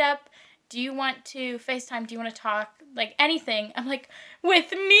want to meet up? Do you want to FaceTime? Do you want to talk? Like, anything. I'm like,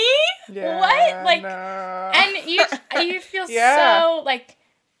 with me? Yeah, what? Like, no. And you feel so, like,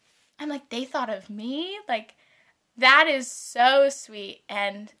 I'm like, they thought of me? Like, that is so sweet,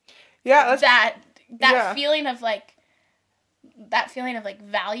 and that feeling of, like,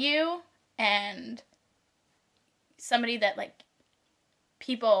 value, and somebody that, like,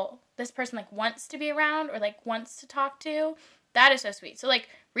 this person, like, wants to be around, or, like, wants to talk to, that is so sweet. So, like,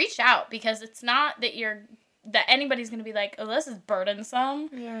 reach out, because it's not that that anybody's gonna be like, oh, this is burdensome.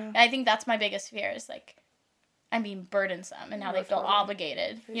 And I think that's my biggest fear, is, like, I'm being burdensome, and now they feel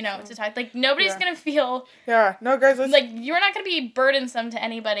obligated, you know, to talk. Like, nobody's gonna feel... Yeah, no, guys, like, you're not gonna be burdensome to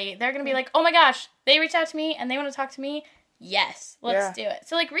anybody. They're gonna be like, oh my gosh, they reached out to me, and they want to talk to me. Yes, let's do it.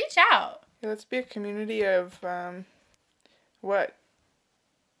 So, like, reach out. Yeah, let's be a community of,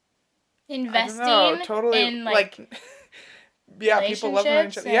 investing totally in like yeah, people loving on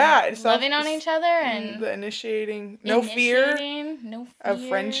each other. Yeah, it's loving on each other and the initiating, no fear of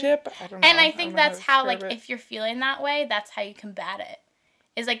friendship. I don't know. And I think that's how like if you're feeling that way, that's how you combat it.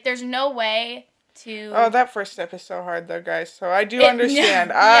 Is like there's no way to. Oh, that first step is so hard though, guys. So I do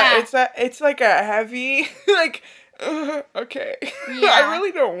understand. Yeah. It's like a heavy like. Okay. Yeah. I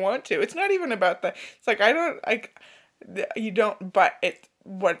really don't want to. It's not even about that. It's like you don't. But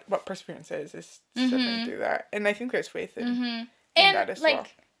what perseverance is stepping through that, and I think there's faith in that as well.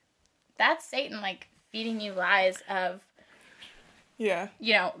 That's Satan like feeding you lies of. Yeah.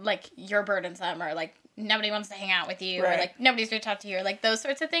 You know, like you're burdensome, or like nobody wants to hang out with you, or like nobody's going to talk to you, or like those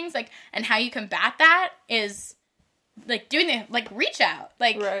sorts of things. Like, and how you combat that is like doing the like reach out,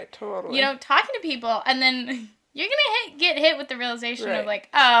 like right, totally. You know, talking to people, and then you're gonna get hit with the realization of like,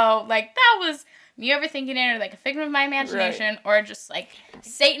 oh, like that was me overthinking it, or like a figment of my imagination, or just like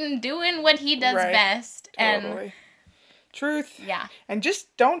Satan doing what he does best. Totally. And truth. Yeah. And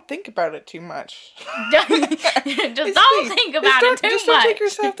just don't think about it too much. Just don't think about it too much. Just don't take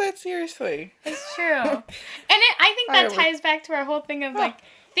yourself that seriously. It's true. And I think that ties back to our whole thing of like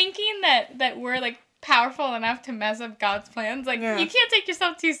thinking that we're like powerful enough to mess up God's plans. Like you can't take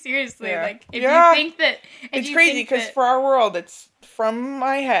yourself too seriously. Yeah. Like if you think that it's crazy because for our world it's from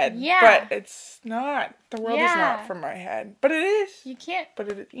my head. Yeah. But it's not. The world is not from my head. But it is. You can't. But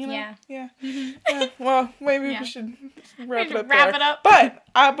it, you know. Yeah. Yeah. Well, maybe we should wrap it up. But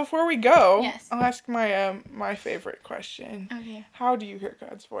before we go, I'll ask my my favorite question. Okay. How do you hear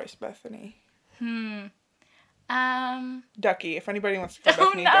God's voice, Bethany? Ducky. If anybody wants to call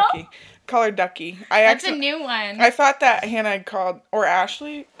Bethany Ducky, call her Ducky. That's a new one. I thought that Hannah called, or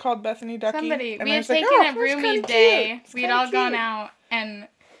Ashley called Bethany Ducky. Somebody. We had taken a roomie day. We'd all gone out, and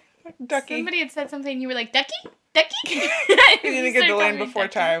Ducky. Somebody had said something. You were like, Ducky? Ducky? You need to get the land before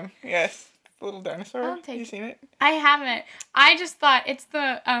Ducky. Time. Yes. The little dinosaur. I'll take you seen it? I haven't. I just thought it's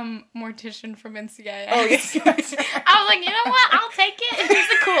the mortician from NCIS. Oh, yes. I was like, you know what? I'll take it. He's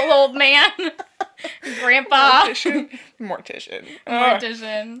a cool old man. Grandpa.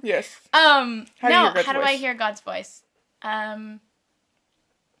 Mortician. Yes. How do I hear God's voice? I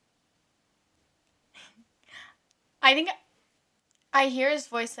think I hear his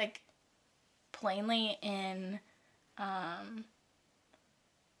voice like plainly in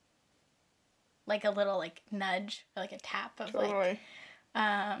like a little like nudge or like a tap of like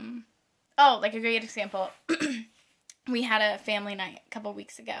like a great example. We had a family night a couple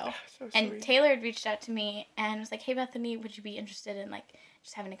weeks ago, and Taylor had reached out to me and was like, "Hey Bethany, would you be interested in like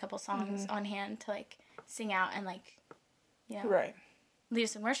just having a couple songs on hand to like sing out and like, you know, lead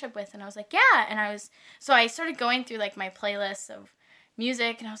some worship with?" And I was like, "Yeah." And I started going through like my playlists of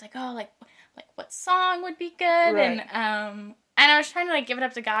music, and I was like, "Oh, like what song would be good?" And I was trying to like give it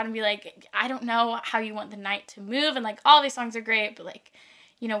up to God and be like, I don't know how you want the night to move, and like all these songs are great, but like,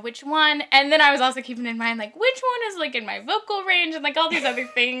 you know, which one? And then I was also keeping in mind like which one is like in my vocal range and like all these other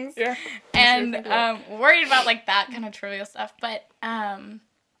things. And worried about like that kind of trivial stuff. But I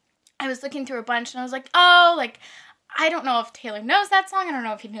was looking through a bunch and I was like, oh, like I don't know if Taylor knows that song. I don't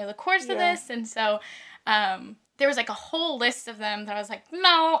know if he knew the chords of this. And so there was like a whole list of them that I was like,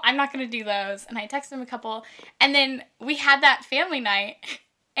 no, I'm not going to do those. And I texted him a couple. And then we had that family night,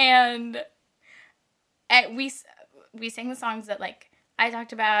 and we sang the songs that like I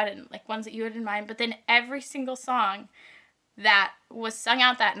talked about and like ones that you had in mind. But then every single song that was sung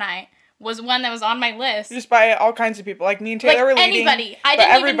out that night was one that was on my list. Just by all kinds of people. Like me and Taylor were leading. Anybody. I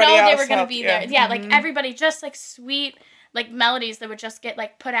didn't even know they were going to be there. Yeah, like everybody, just like sweet like melodies that would just get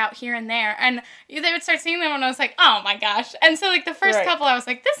like put out here and there, and they would start singing them, and I was like, oh my gosh. And so like the first couple I was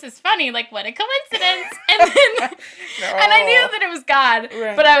like, this is funny, like what a coincidence. And then and I knew that it was God,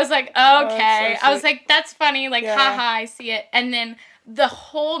 but I was like, okay. I was like, that's funny, like haha, I see it. And then the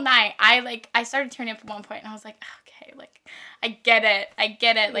whole night I started turning up at one point, and I was like, okay, like I get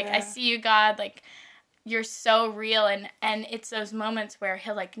it, like I see you, God, like you're so real. And it's those moments where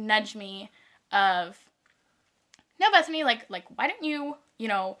he'll like nudge me of, no, Bethany, like, why don't you, you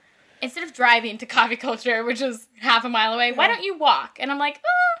know, instead of driving to Coffee Culture, which is half a mile away, why don't you walk? And I'm like,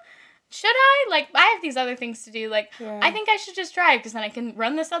 should I? Like, I have these other things to do. Like, I think I should just drive because then I can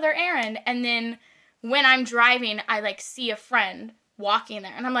run this other errand. And then when I'm driving, I, like, see a friend walking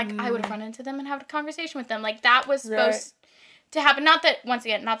there. And I'm like, I would have run into them and had a conversation with them. Like, that was supposed to happen. Not that, once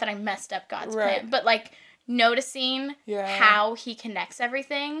again, not that I messed up God's plan, but, like, noticing how he connects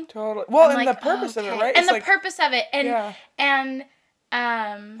everything. Totally. Well, and like, the purpose of it, right? And it's the purpose of it. And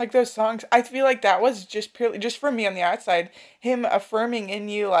Like those songs, I feel like that was just purely, just for me on the outside, him affirming in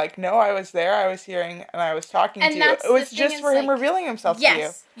you, like, no, I was there, I was hearing, and I was talking to you. It was just for him revealing himself to you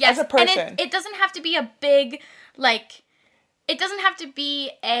as a person. And it doesn't have to be a big, like, it doesn't have to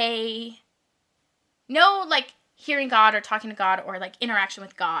be like, hearing God or talking to God or, like, interaction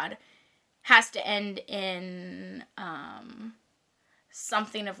with God has to end in,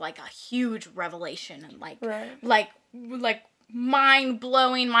 something of, like, a huge revelation and, like, like,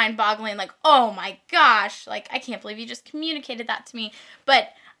 mind-blowing, mind-boggling, like, oh my gosh, like, I can't believe you just communicated that to me. But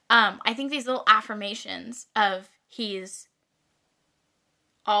I think these little affirmations of he's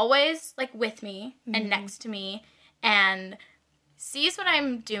always, like, with me and next to me and sees what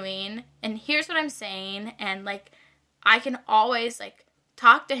I'm doing and hears what I'm saying and, like, I can always, like,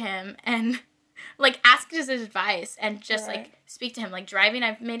 talk to him and, like, ask his advice and just, like, speak to him. Like, driving,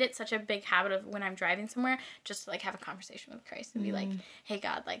 I've made it such a big habit of when I'm driving somewhere, just to, like, have a conversation with Christ and be like, hey,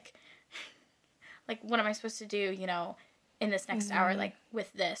 God, like, what am I supposed to do, you know, in this next hour, like,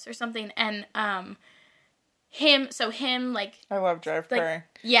 with this or something. And him, like... I love drive praying.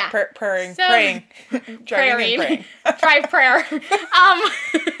 Yeah. Praying. Driving and praying. Drive prayer.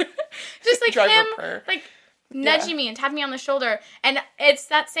 Just, like, him, like, nudging me and tapping me on the shoulder. And it's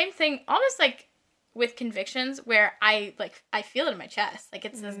that same thing, almost, like, with convictions where I feel it in my chest. Like,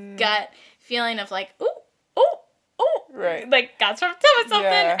 it's this gut feeling of, like, ooh. Right. Like, God's trying to tell me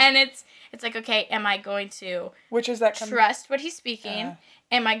something. Yeah. And it's like, okay, am I going to trust what he's speaking?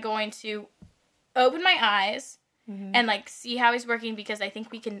 Am I going to open my eyes and, like, see how he's working? Because I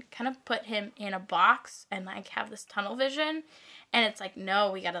think we can kind of put him in a box and, like, have this tunnel vision. And it's like,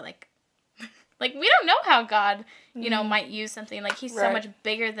 no, we gotta, like, we don't know how God, you know, might use something. Like, he's so much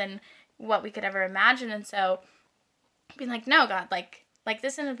bigger than what we could ever imagine. And so being like, no, God, like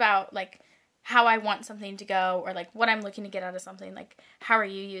this isn't about, like, how I want something to go or, like, what I'm looking to get out of something. Like, how are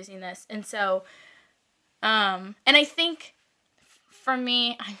you using this? And so, and I think for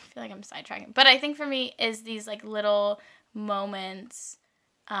me, I feel like I'm sidetracking, but I think for me is these, like, little moments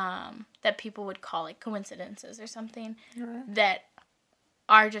that people would call, like, coincidences or something that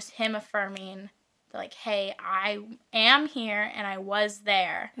are just him affirming, like, hey, I am here and I was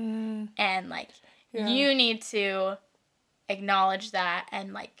there. And, like, you need to acknowledge that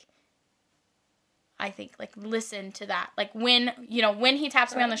and, like, I think, like, listen to that. Like, when he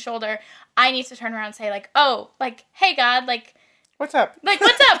taps me on the shoulder, I need to turn around and say, like, oh, like, hey, God, like, what's up? Like,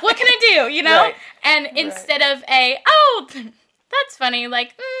 what's up? What can I do? You know? And instead of oh, that's funny,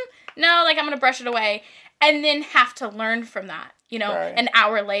 like, no, like, I'm going to brush it away. And then have to learn from that, you know, an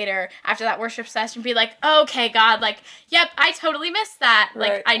hour later after that worship session, be like, okay, God, like, yep, I totally missed that.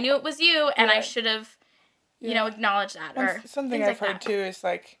 Like, I knew it was you, and I should have, you know, acknowledged that. Or something I've heard, too, is,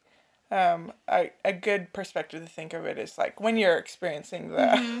 like, a good perspective to think of it is, like, when you're experiencing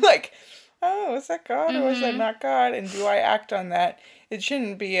the, like, oh, was that God or was that not God? And do I act on that? It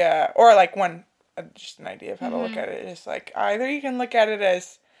shouldn't be or, like, just an idea of how to look at it is, like, either you can look at it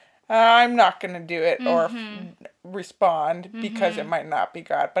as, I'm not going to do it or respond because it might not be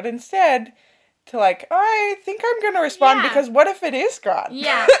God. But instead, to, like, I think I'm going to respond because what if it is God?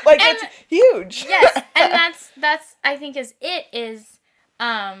 Yeah. Like, it's huge. Yes. And that's I think,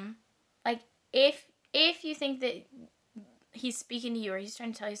 like, if you think that he's speaking to you or he's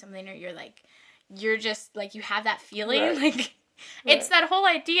trying to tell you something or you're just, like, you have that feeling, like... It's that whole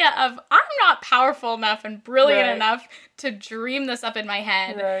idea of I'm not powerful enough and brilliant enough to dream this up in my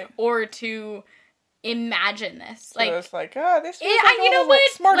head or to imagine this. So like, it's like, oh, this feels like a little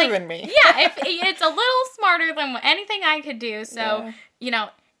smarter than me. Yeah, it's a little smarter than anything I could do. So, you know,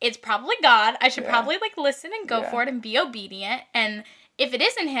 it's probably God. I should probably, like, listen and go for it and be obedient. And if it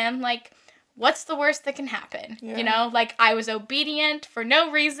isn't him, like, what's the worst that can happen? Yeah. You know, like, I was obedient for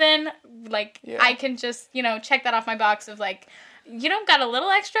no reason. Like, I can just, you know, check that off my box of, like, you don't got a little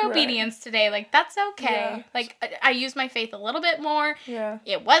extra obedience today. Like, that's okay. Yeah. Like, I used my faith a little bit more. Yeah.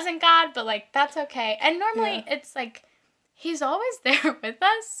 It wasn't God, but, like, that's okay. And normally it's, like, he's always there with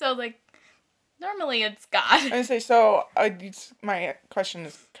us. So, like, normally it's God. I say, so my question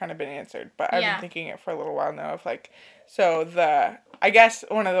has kind of been answered, but I've been thinking it for a little while now of, like, so I guess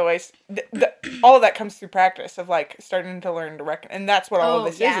one of the ways, all of that comes through practice of, like, starting to learn to reckon, and that's what all of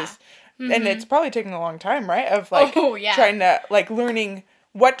this is. And it's probably taking a long time, right? Of, like, trying to, like, learning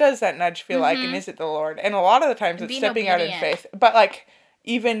what does that nudge feel like, and is it the Lord? And a lot of the times it's stepping out in faith. But, like,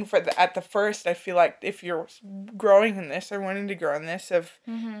 even at the first, I feel like if you're growing in this or wanting to grow in this, of,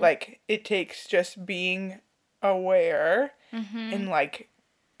 like, it takes just being aware and, like,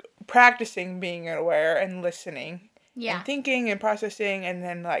 practicing being aware and listening and thinking and processing, and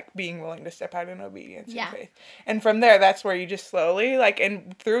then like being willing to step out in obedience and faith. And from there, that's where you just slowly, like,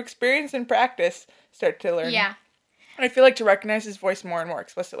 and through experience and practice, start to learn. Yeah. And I feel like to recognize his voice more and more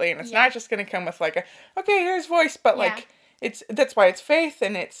explicitly, and it's not just going to come with like a, okay, here's voice, but like, that's why it's faith,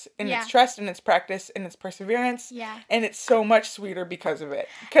 and it's trust, and it's practice, and it's perseverance. Yeah. And it's so much sweeter because of it.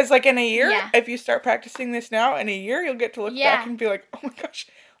 Because like in a year, if you start practicing this now, in a year you'll get to look back and be like, oh my gosh,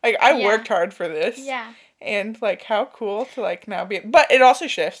 like I worked hard for this. Yeah. And like how cool to like now be, but it also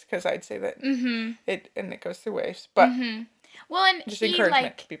shifts, because I'd say that it goes through waves. But well, and just he, encouragement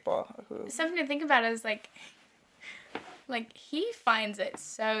like, to people. Something to think about is like he finds it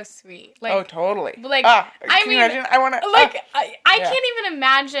so sweet. Like, oh, totally. Like, I mean, imagine? I want to. Like, I can't even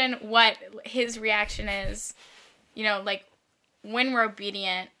imagine what his reaction is. You know, like when we're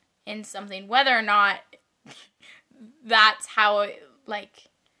obedient in something, whether or not that's how like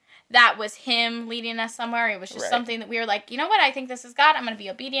that was him leading us somewhere. It was just something that we were like, you know what? I think this is God. I'm going to be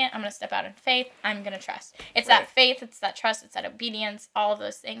obedient. I'm going to step out in faith. I'm going to trust. It's that faith. It's that trust. It's that obedience. All of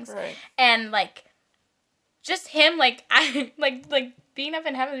those things. Right. And like. Just him, like, I, like being up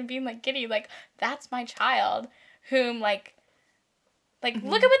in heaven and being, like, giddy, like, that's my child, whom, like, look at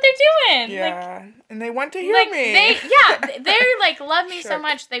what they're doing. Yeah, like, and they want to hear me. They like, love me so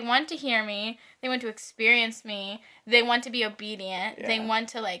much. They want to hear me. They want to experience me. They want to be obedient. Yeah. They want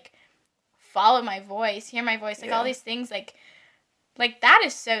to, like, follow my voice, hear my voice, like, all these things, like, that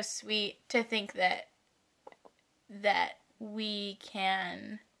is so sweet to think that we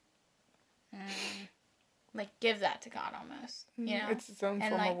can, like, give that to God almost, you know? It's its own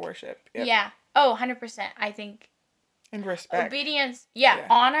form of worship. Yep. Yeah. Oh, 100%. I think. And respect. Obedience. Yeah.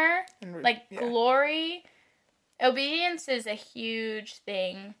 Honor. And glory. Obedience is a huge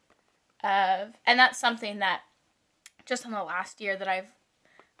thing and that's something that just in the last year that I've,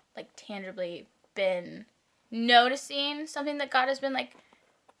 like, tangibly been noticing, something that God has been, like,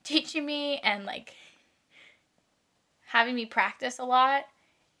 teaching me and, like, having me practice a lot.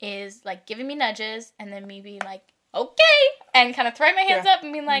 Is, like, giving me nudges, and then me being like, okay, and kind of throwing my hands up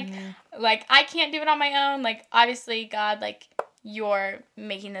and being like, like, I can't do it on my own. Like, obviously, God, like, you're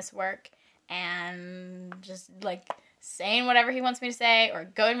making this work, and just, like, saying whatever he wants me to say, or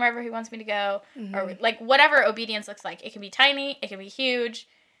going wherever he wants me to go, or, like, whatever obedience looks like. It can be tiny, it can be huge,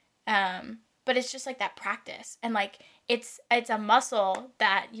 but it's just, like, that practice. And, like, it's a muscle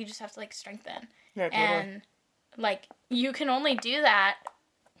that you just have to, like, strengthen. Yeah, totally. And, like, you can only do that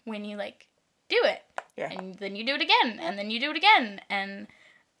when you, like, do it. Yeah. And then you do it again, and then you do it again. And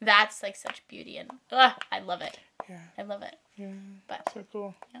that's, like, such beauty. And I love it. Yeah. I love it. Yeah. But, so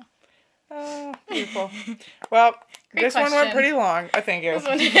cool. Yeah. Oh, beautiful. Well, this one went pretty long. Oh, thank you. This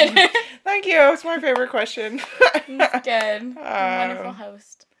one did. Thank you. It's my favorite question. It's good. Wonderful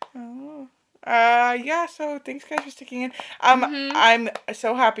host. Oh. Yeah, so thanks guys for sticking in. I'm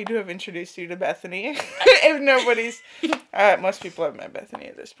so happy to have introduced you to Bethany. If nobody's, most people have met Bethany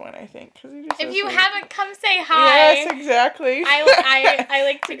at this point, I think. If you haven't, come say hi. Yes, exactly. I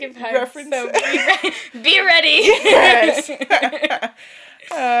like to give hugs. Reference. So be ready. Yes.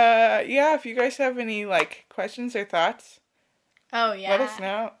 Yeah, if you guys have any, like, questions or thoughts. Oh, yeah. Let us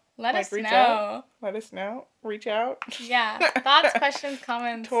know. Let us reach know. Out. Let us know. Reach out. Yeah. Thoughts, questions,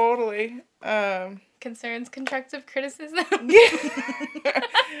 comments. Totally. Concerns, constructive criticism.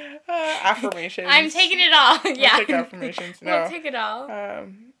 Affirmations. I'm taking it all. Yeah. We'll take affirmations. No. We'll take it all.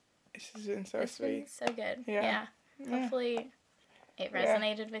 This has been so sweet. So good. Yeah. Hopefully it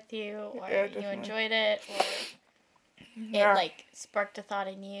resonated with you, or you enjoyed it, or it, like, sparked a thought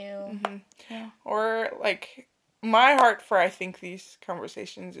in you. Mm-hmm. Yeah. Or, like, my heart for, I think, these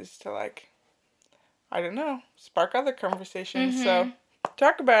conversations is to, like, I don't know, spark other conversations. So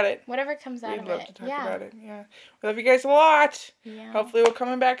talk about it. Whatever comes out of it. We'd love to talk about it. Yeah. We love you guys a lot. Yeah. Hopefully we're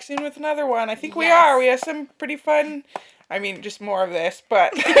coming back soon with another one. I think we are. We have some pretty fun, I mean, just more of this,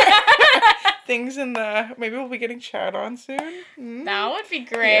 but things in the, maybe we'll be getting Chad on soon. That would be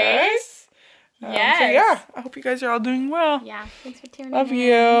great. Yes. Yes. So yeah, I hope you guys are all doing well. Yeah. Thanks for tuning in. Love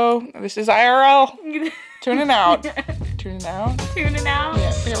you. This is IRL. Tuning out. Tuning out. Tuning out.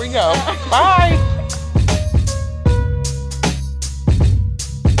 Yeah. Here we go. Bye.